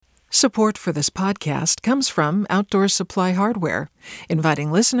Support for this podcast comes from Outdoor Supply Hardware,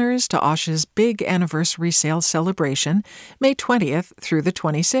 inviting listeners to Osh's big anniversary sale celebration, May 20th through the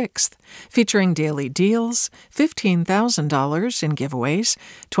 26th, featuring daily deals, $15,000 in giveaways,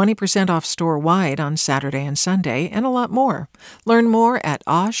 20% off store-wide on Saturday and Sunday, and a lot more. Learn more at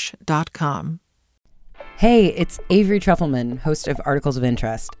osh.com. Hey, it's Avery Trufelman, host of Articles of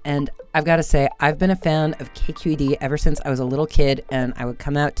Interest, and I've got to say, I've been a fan of KQED ever since I was a little kid, and I would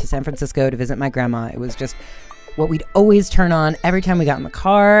come out to San Francisco to visit my grandma. It was just what we'd always turn on every time we got in the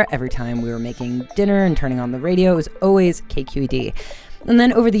car, every time we were making dinner and turning on the radio. It was always KQED. And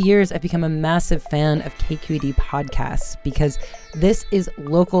then over the years, I've become a massive fan of KQED podcasts because this is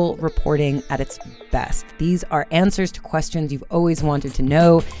local reporting at its best. These are answers to questions you've always wanted to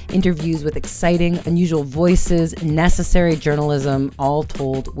know, interviews with exciting, unusual voices, necessary journalism, all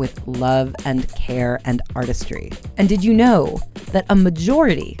told with love and care and artistry. And did you know that a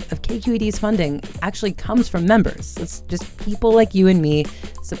majority of KQED's funding actually comes from members? It's just people like you and me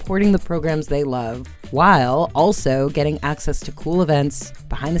supporting the programs they love, while also getting access to cool events,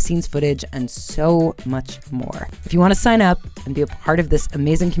 behind-the-scenes footage, and so much more. If you want to sign up and be a part of this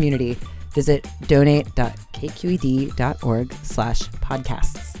amazing community, visit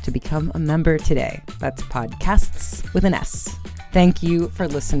donate.kqed.org/podcasts to become a member today. That's podcasts with an S. Thank you for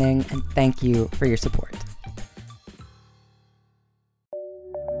listening, and thank you for your support.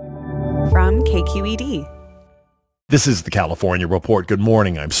 From KQED. This is the California Report. Good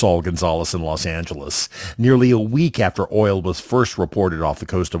morning. I'm Saul Gonzalez in Los Angeles. Nearly a week after oil was first reported off the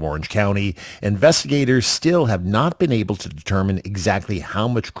coast of Orange County, investigators still have not been able to determine exactly how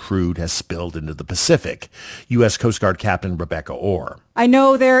much crude has spilled into the Pacific. U.S. Coast Guard Captain Rebecca Orr. I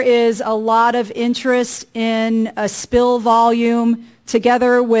know there is a lot of interest in a spill volume.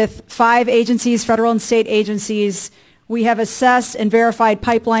 Together with 5 agencies, federal and state agencies, we have assessed and verified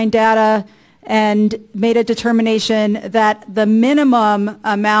pipeline data and made a determination that the minimum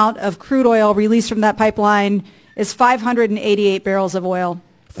amount of crude oil released from that pipeline is 588 barrels of oil.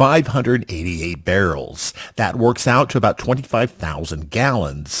 588 barrels. That works out to about 25,000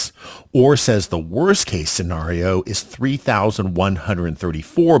 gallons. Orr says the worst case scenario is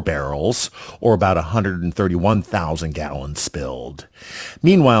 3,134 barrels, or about 131,000 gallons spilled.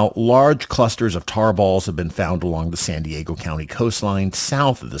 Meanwhile, large clusters of tar balls have been found along the San Diego County coastline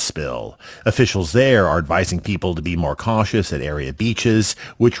south of the spill. Officials there are advising people to be more cautious at area beaches,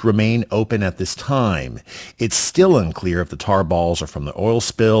 which remain open at this time. It's still unclear if the tar balls are from the oil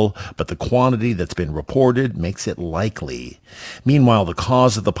spill, but the quantity that's been reported makes it likely. Meanwhile, the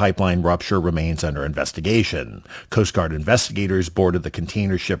cause of the pipeline rupture remains under investigation. Coast Guard investigators boarded the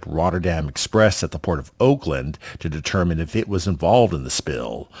container ship Rotterdam Express at the port of Oakland to determine if it was involved in the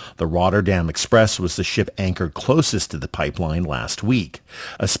spill. The Rotterdam Express was the ship anchored closest to the pipeline last week.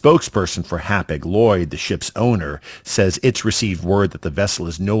 A spokesperson for Hapag-Lloyd, the ship's owner, says it's received word that the vessel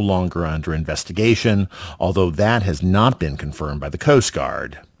is no longer under investigation, although that has not been confirmed by the Coast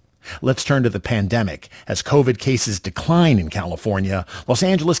Guard. Let's turn to the pandemic. As COVID cases decline in California, Los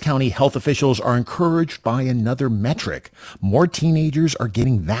Angeles County health officials are encouraged by another metric. More teenagers are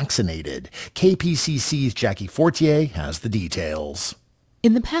getting vaccinated. KPCC's Jackie Fortier has the details.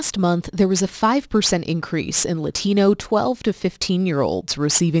 In the past month, there was a 5% increase in Latino 12 to 15-year-olds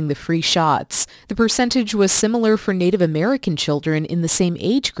receiving the free shots. The percentage was similar for Native American children in the same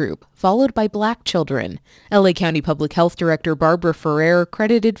age group, followed by Black children. LA County Public Health Director Barbara Ferrer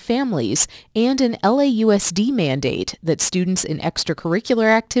credited families and an LAUSD mandate that students in extracurricular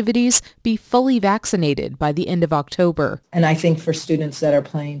activities be fully vaccinated by the end of October. And I think for students that are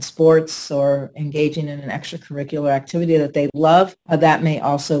playing sports or engaging in an extracurricular activity that they love, that may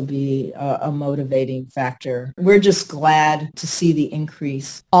also be a motivating factor. We're just glad to see the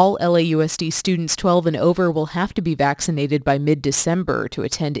increase. All LAUSD students 12 and over will have to be vaccinated by mid-December to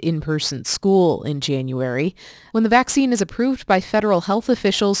attend in-person school in January. When the vaccine is approved by federal health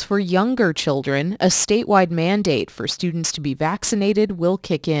officials for younger children, a statewide mandate for students to be vaccinated will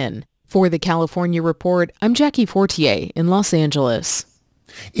kick in. For the California Report, I'm Jackie Fortier in Los Angeles.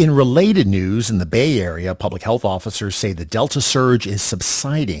 In related news, in the Bay Area, public health officers say the Delta surge is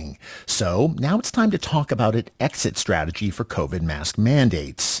subsiding. So now it's time to talk about an exit strategy for COVID mask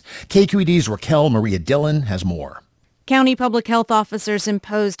mandates. KQED's Raquel Maria Dillon has more. County public health officers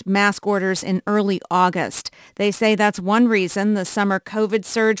imposed mask orders in early August. They say that's one reason the summer COVID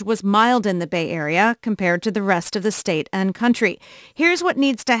surge was mild in the Bay Area compared to the rest of the state and country. Here's what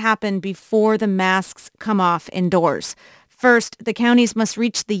needs to happen before the masks come off indoors. First, the counties must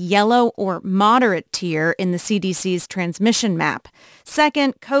reach the yellow or moderate tier in the CDC's transmission map.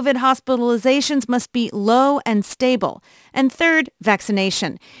 Second, COVID hospitalizations must be low and stable. And third,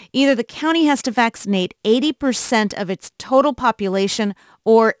 vaccination. Either the county has to vaccinate 80% of its total population,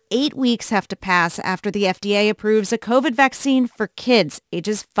 or 8 weeks have to pass after the FDA approves a COVID vaccine for kids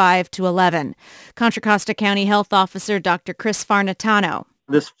ages 5 to 11. Contra Costa County Health Officer Dr. Chris Farnatano.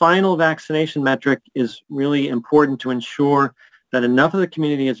 This final vaccination metric is really important to ensure that enough of the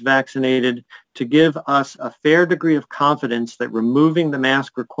community is vaccinated to give us a fair degree of confidence that removing the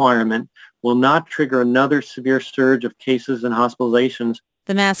mask requirement will not trigger another severe surge of cases and hospitalizations.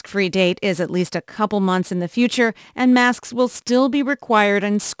 The mask-free date is at least a couple months in the future, and masks will still be required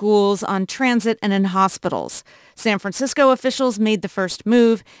in schools, on transit, and in hospitals. San Francisco officials made the first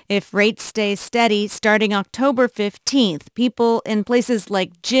move. If rates stay steady starting October 15th, people in places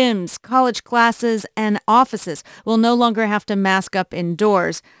like gyms, college classes, and offices will no longer have to mask up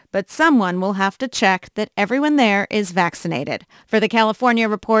indoors, but someone will have to check that everyone there is vaccinated. For the California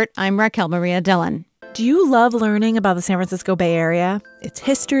Report, I'm Raquel Maria Dillon. Do you love learning about the San Francisco Bay Area, its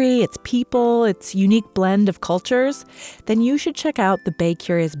history, its people, its unique blend of cultures? Then you should check out the Bay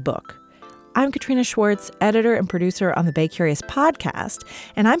Curious book. I'm Katrina Schwartz, editor and producer on the Bay Curious podcast,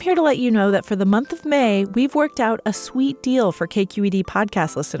 and I'm here to let you know that for the month of May, we've worked out a sweet deal for KQED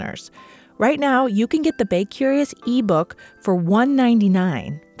podcast listeners. Right now, you can get the Bay Curious ebook for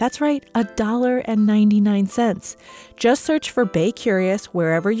 $1.99. That's right, $1.99. Just search for Bay Curious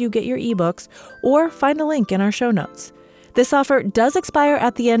wherever you get your ebooks or find a link in our show notes. This offer does expire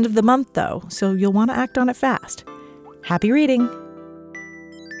at the end of the month, though, so you'll want to act on it fast. Happy reading!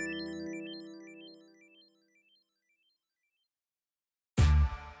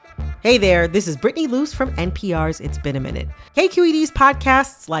 Hey there, this is Brittany Luce from NPR's It's Been a Minute. KQED's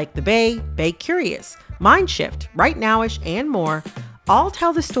podcasts like The Bay, Bay Curious, Mindshift, Right Nowish, and more all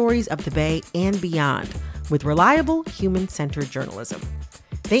tell the stories of the Bay and beyond with reliable, human-centered journalism.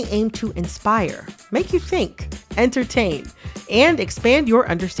 They aim to inspire, make you think, entertain, and expand your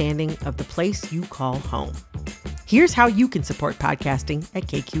understanding of the place you call home. Here's how you can support podcasting at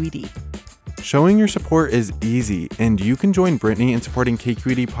KQED. Showing your support is easy, and you can join Brittany in supporting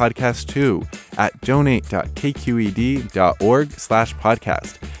KQED Podcast too at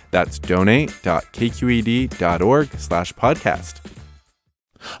donate.kqed.org/podcast. That's donate.kqed.org/podcast.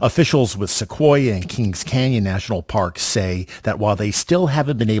 Officials with Sequoia and Kings Canyon National Parks say that while they still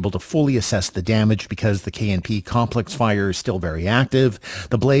haven't been able to fully assess the damage because the KNP complex fire is still very active,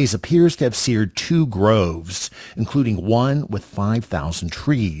 the blaze appears to have seared 2 groves, including one with 5,000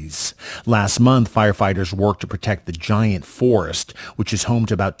 trees. Last month, firefighters worked to protect the giant forest, which is home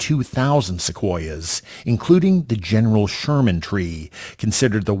to about 2,000 sequoias, including the General Sherman tree,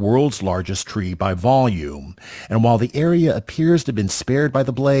 considered the world's largest tree by volume. And while the area appears to have been spared by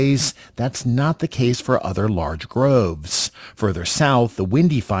the blaze, that's not the case for other large groves. Further south, the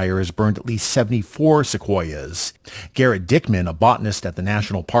Windy Fire has burned at least 74 sequoias. Garrett Dickman, a botanist at the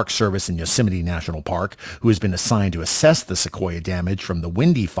National Park Service in Yosemite National Park, who has been assigned to assess the sequoia damage from the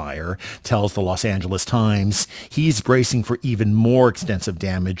Windy Fire, tells the Los Angeles Times he's bracing for even more extensive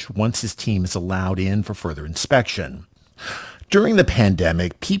damage once his team is allowed in for further inspection. During the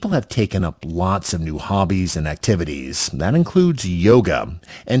pandemic, people have taken up lots of new hobbies and activities. That includes yoga.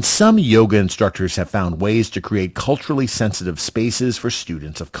 And some yoga instructors have found ways to create culturally sensitive spaces for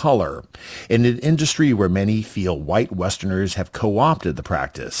students of color, in an industry where many feel white Westerners have co-opted the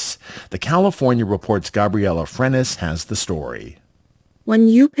practice. The California Report's Gabriela Frenes has the story. When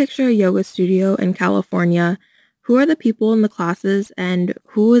you picture a yoga studio in California, who are the people in the classes and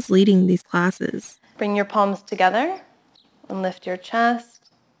who is leading these classes? Bring your palms together and lift your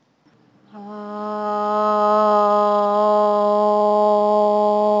chest.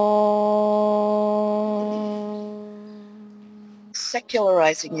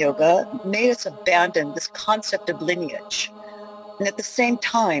 Secularizing yoga made us abandon this concept of lineage. And at the same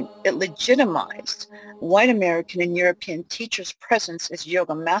time, it legitimized white American and European teachers' presence as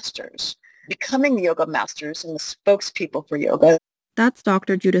yoga masters, becoming yoga masters and the spokespeople for yoga. That's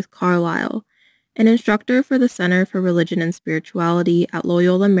Dr. Judith Carlisle, an instructor for the Center for Religion and Spirituality at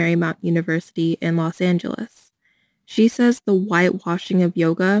Loyola Marymount University in Los Angeles. She says the whitewashing of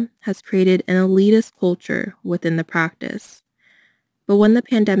yoga has created an elitist culture within the practice. But when the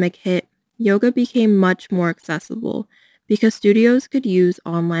pandemic hit, yoga became much more accessible because studios could use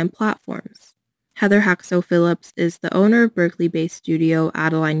online platforms. Heather Haxo Phillips is the owner of Berkeley-based studio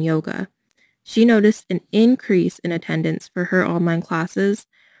Adeline Yoga. She noticed an increase in attendance for her online classes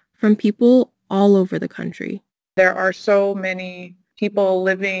from people all over the country. There are so many people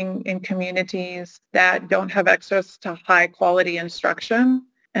living in communities that don't have access to high quality instruction.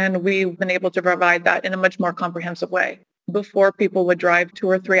 And we've been able to provide that in a much more comprehensive way. Before, people would drive 2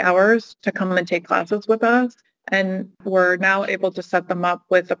 or 3 hours to come and take classes with us. And we're now able to set them up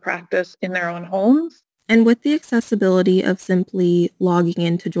with a practice in their own homes. And with the accessibility of simply logging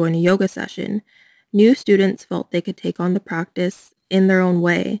in to join a yoga session, new students felt they could take on the practice in their own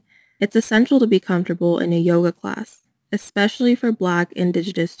way. It's essential to be comfortable in a yoga class, especially for Black,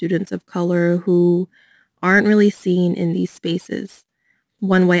 Indigenous students of color who aren't really seen in these spaces.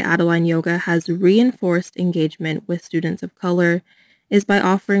 One way Adeline Yoga has reinforced engagement with students of color is by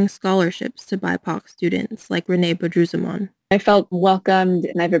offering scholarships to BIPOC students like Renee Badruzamon. I felt welcomed,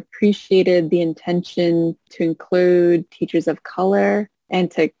 and I've appreciated the intention to include teachers of color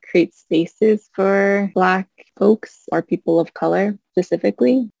and to create spaces for Black folks or people of color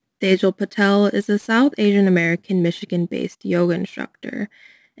specifically. Tejal Patel is a South Asian American Michigan-based yoga instructor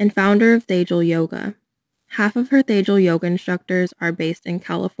and founder of Tejal Yoga. Half of her Tejal Yoga instructors are based in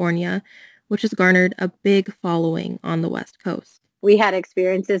California, which has garnered a big following on the West Coast. We had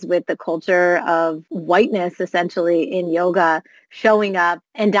experiences with the culture of whiteness, essentially, in yoga, showing up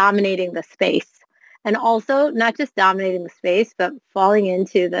and dominating the space. And also not just dominating the space, but falling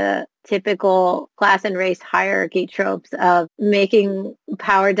into the typical class and race hierarchy tropes of making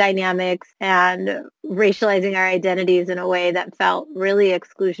power dynamics and racializing our identities in a way that felt really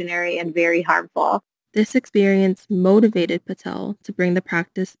exclusionary and very harmful. This experience motivated Patel to bring the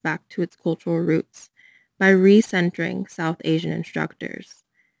practice back to its cultural roots by recentering South Asian instructors.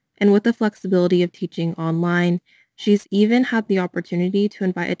 And with the flexibility of teaching online, she's even had the opportunity to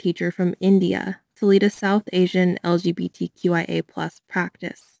invite a teacher from India to lead a South Asian LGBTQIA+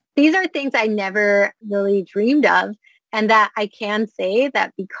 practice. These are things I never really dreamed of, and that I can say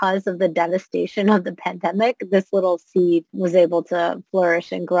that because of the devastation of the pandemic, this little seed was able to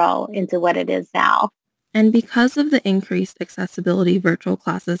flourish and grow into what it is now. And because of the increased accessibility virtual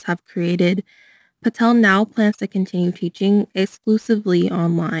classes have created, Patel now plans to continue teaching exclusively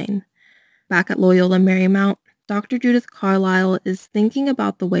online. Back at Loyola Marymount, Dr. Judith Carlisle is thinking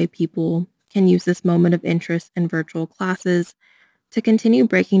about the way people can use this moment of interest in virtual classes to continue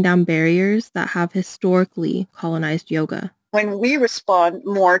breaking down barriers that have historically colonized yoga. When we respond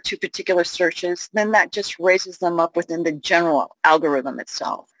more to particular searches, then that just raises them up within the general algorithm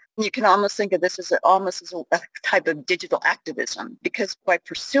itself. You can almost think of this as almost as a type of digital activism, because by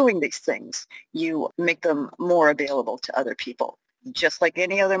pursuing these things, you make them more available to other people. Just like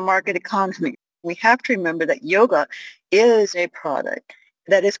any other market economy, we have to remember that yoga is a product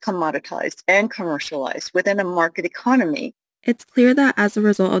that is commoditized and commercialized within a market economy. It's clear that as a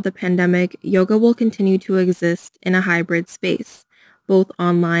result of the pandemic, yoga will continue to exist in a hybrid space, both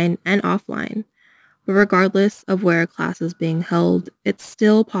online and offline. But regardless of where a class is being held, it's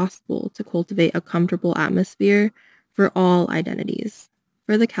still possible to cultivate a comfortable atmosphere for all identities.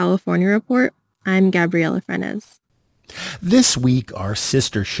 For the California Report, I'm Gabriela Frenez. This week, our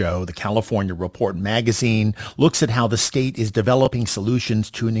sister show, the California Report magazine, looks at how the state is developing solutions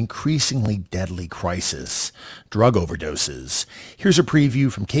to an increasingly deadly crisis, drug overdoses. Here's a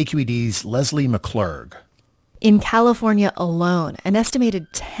preview from KQED's Leslie McClurg. In California alone, an estimated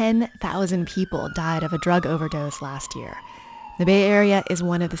 10,000 people died of a drug overdose last year. The Bay Area is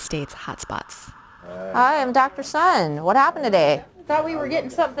one of the state's hotspots. Hi, I'm Dr. Sun. What happened today? Thought we were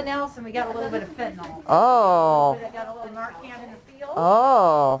getting something else and we got a little bit of fentanyl. Oh. I got a little Narcan in the field.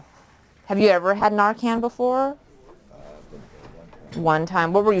 Oh. Have you ever had Narcan before? One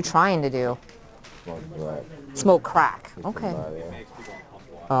time. What were you trying to do? Smoke crack. Okay.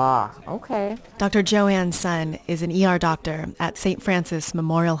 Ah, okay. Dr. Joanne Sun is an ER doctor at St. Francis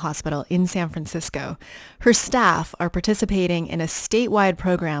Memorial Hospital in San Francisco. Her staff are participating in a statewide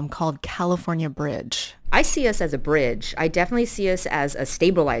program called California Bridge. I see us as a bridge. I definitely see us as a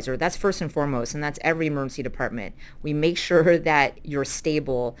stabilizer. That's first and foremost, and that's every emergency department. We make sure that you're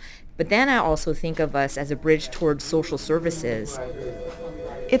stable. But then I also think of us as a bridge towards social services.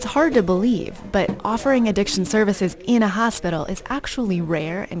 It's hard to believe, but offering addiction services in a hospital is actually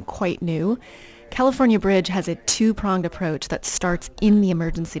rare and quite new. California Bridge has a two-pronged approach that starts in the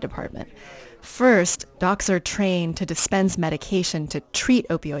emergency department. First, docs are trained to dispense medication to treat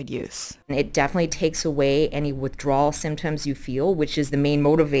opioid use. It definitely takes away any withdrawal symptoms you feel, which is the main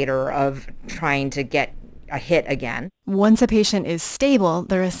motivator of trying to get a hit again. Once a patient is stable,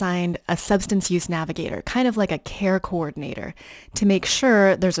 they're assigned a substance use navigator, kind of like a care coordinator, to make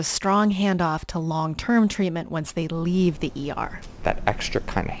sure there's a strong handoff to long-term treatment once they leave the ER. That extra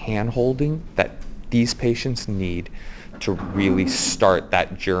kind of hand-holding that these patients need to really start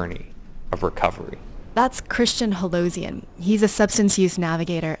that journey of recovery. That's Christian Holosian. He's a substance use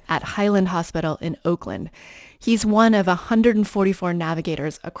navigator at Highland Hospital in Oakland. He's one of 144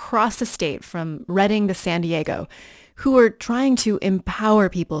 navigators across the state from Redding to San Diego who are trying to empower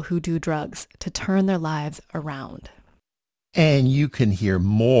people who do drugs to turn their lives around. And you can hear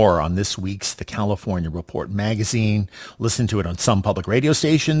more on this week's The California Report magazine. Listen to it on some public radio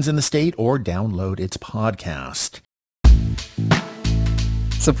stations in the state or download its podcast.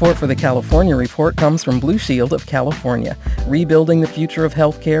 Support for the California Report comes from Blue Shield of California, rebuilding the future of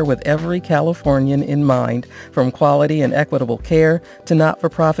healthcare with every Californian in mind, from quality and equitable care to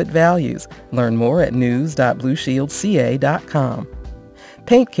not-for-profit values. Learn more at news.blueshieldca.com.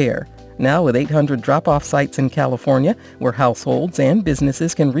 Paint Care, now with 800 drop-off sites in California where households and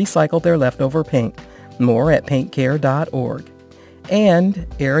businesses can recycle their leftover paint. More at paintcare.org. And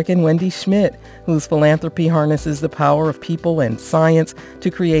Eric and Wendy Schmidt, whose philanthropy harnesses the power of people and science to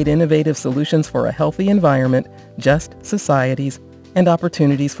create innovative solutions for a healthy environment, just societies, and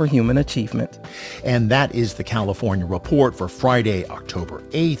opportunities for human achievement. And that is the California Report for Friday, October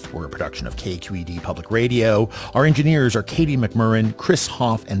 8th. We're a production of KQED Public Radio. Our engineers are Katie McMurrin, Chris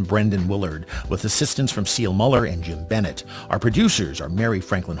Hoff, and Brendan Willard, with assistance from Seal Muller and Jim Bennett. Our producers are Mary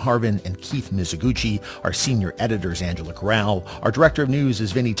Franklin Harvin and Keith Mizuguchi. Our senior editor is Angela Corral. Our director of news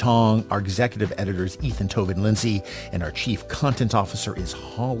is Vinnie Tong. Our executive editor is Ethan Tobin Lindsay. And our chief content officer is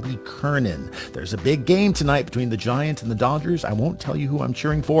Holly Kernan. There's a big game tonight between the Giants and the Dodgers. I won't tell you who I'm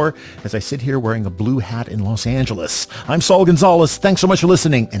cheering for as I sit here wearing a blue hat in Los Angeles. I'm Saul Gonzalez. Thanks so much for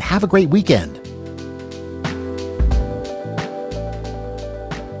listening and have a great weekend.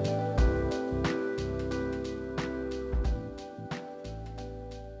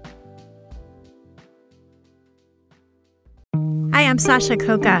 Hi, I'm Sasha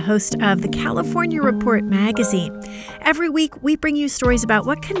Coca, host of the California Report magazine. Every week, we bring you stories about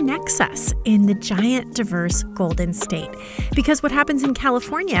what connects us in the giant, diverse Golden State. Because what happens in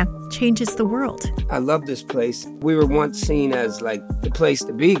California changes the world. I love this place. We were once seen as like the place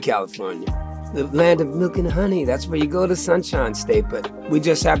to be, California. The land of milk and honey. That's where you go to Sunshine State, but we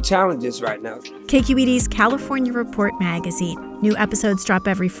just have challenges right now. KQED's California Report magazine. New episodes drop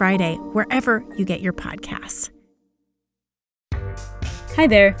every Friday, wherever you get your podcasts. Hi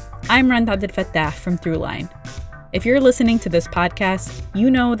there, I'm Rand Abdel-Fattah from Throughline. If you're listening to this podcast,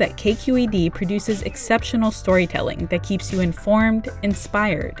 you know that KQED produces exceptional storytelling that keeps you informed,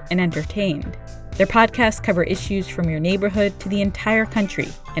 inspired, and entertained. Their podcasts cover issues from your neighborhood to the entire country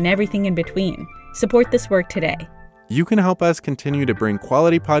and everything in between. Support this work today. You can help us continue to bring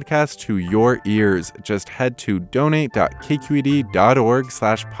quality podcasts to your ears. Just head to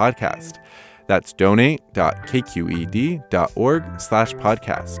donate.kqed.org/podcast. That's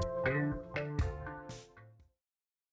donate.kqed.org/podcast.